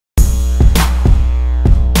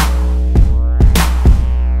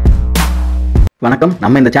வணக்கம்.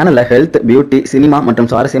 நம்ம இந்த சேனல்ல ஹெல்த், பியூட்டி, சினிமா மற்றும்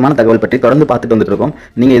சுவாரஸ்யமான தகவல் பற்றி தொடர்ந்து பார்த்துட்டு வந்துட்டு இருக்கோம்.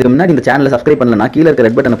 நீங்க இதுக்கு முன்னாடி இந்த சேனலை சப்ஸ்கிரைப் பண்ணலனா கீழ இருக்க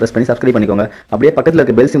ரெட் பட்டனை பிரஸ் பண்ணி சப்ஸ்கிரைப் பண்ணிக்கோங்க. அப்படியே பக்கத்துல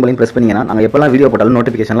இருக்க பெல் சிம்பலையும் பிரஸ் பண்ணீங்கன்னா நாங்க எப்பெல்லாம் வீடியோ போட்டாலும்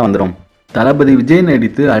நோட்டிபிகேஷன்லாம் வந்துரும். தளபதி விஜய்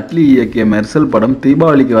நடித்து அட்லி இயக்கிய மெர்சல் படம்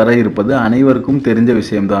தீபாவளிக்கு வர இருப்பது அனைவருக்கும் தெரிஞ்ச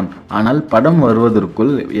விஷயம்தான். ஆனால் படம்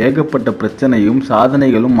வருவதற்குள் ஏகப்பட்ட பிரச்சனையும்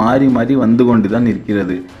சாதனைகளும் மாறி மாறி வந்து கொண்டுதான்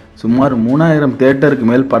இருக்கிறது. சுமார் 3000 தியேட்டருக்கு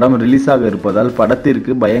மேல் படம் ரிலீஸ் ஆக இருப்பதால்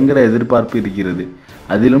படத்திற்கு பயங்கர எதிர்பார்ப்பு இருக்கிறது.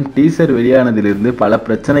 அதிலும் டீசர் வெளியானதிலிருந்து பல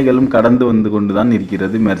பிரச்சனைகளும் கடந்து வந்து கொண்டுதான்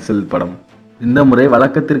இருக்கிறது மெர்சல் படம். இந்த முறை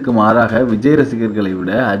வழக்கத்திற்கு மாறாக விஜய் ரசிகர்களை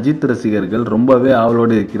விட அஜித் ரசிகர்கள் ரொம்பவே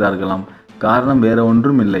ஆவலோடு இருக்கிறார்களாம். காரணம் வேற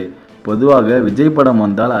ஒன்றும் இல்லை. பொதுவாக விஜய் படம்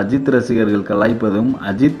வந்தால் அஜித் ரசிகர்கள் கலாய்ப்பதும்,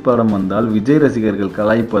 அஜித் படம் வந்தால் விஜய் ரசிகர்கள்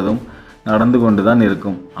கலாய்ப்பதும் நடந்து கொண்டுதான்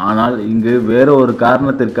இருக்கும். ஆனால் இங்கு வேற ஒரு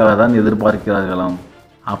காரணத்திற்காக தான் எதிர்பார்க்கிறார்களாம்.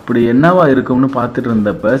 அப்படி என்னவா இருக்கும்னு பார்த்துட்டு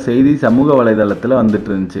இருந்தப்ப செய்தி சமூக வலைதளத்தில் வந்துட்டு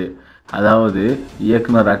இருந்துச்சு. அதாவது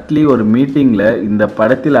இயக்குனர் அட்லி ஒரு மீட்டிங்கில் இந்த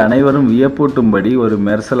படத்தில் அனைவரும் வியப்பூட்டும்படி ஒரு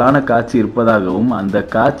மெர்சலான காட்சி இருப்பதாகவும் அந்த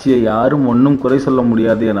காட்சியை யாரும் ஒன்றும் குறை சொல்ல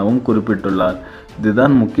முடியாது எனவும் குறிப்பிட்டுள்ளார்.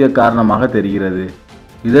 இதுதான் முக்கிய காரணமாக தெரிகிறது.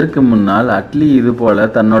 இதற்கு முன்னால் அட்லி இதுபோல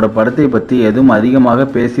தன்னோட படத்தை பற்றி எதுவும் அதிகமாக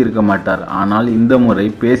பேசியிருக்க மாட்டார். ஆனால் இந்த முறை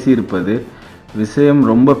பேசியிருப்பது விஷயம்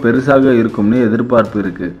ரொம்ப பெருசாக இருக்கும்னு எதிர்பார்ப்பு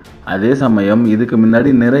இருக்கு. அதே சமயம் இதுக்கு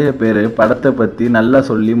முன்னாடி நிறைய பேர் படத்தை பற்றி நல்லா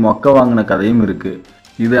சொல்லி மொக்க வாங்கின கதையும் இருக்கு.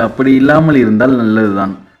 இது அப்படி இல்லாமல் இருந்தால்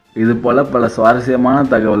நல்லதுதான். இது போல பல சுவாரஸ்யமான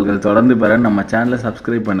தகவல்கள் தொடர்ந்து பெற நம்ம சேனலை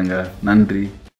சப்ஸ்கிரைப் பண்ணுங்க. நன்றி.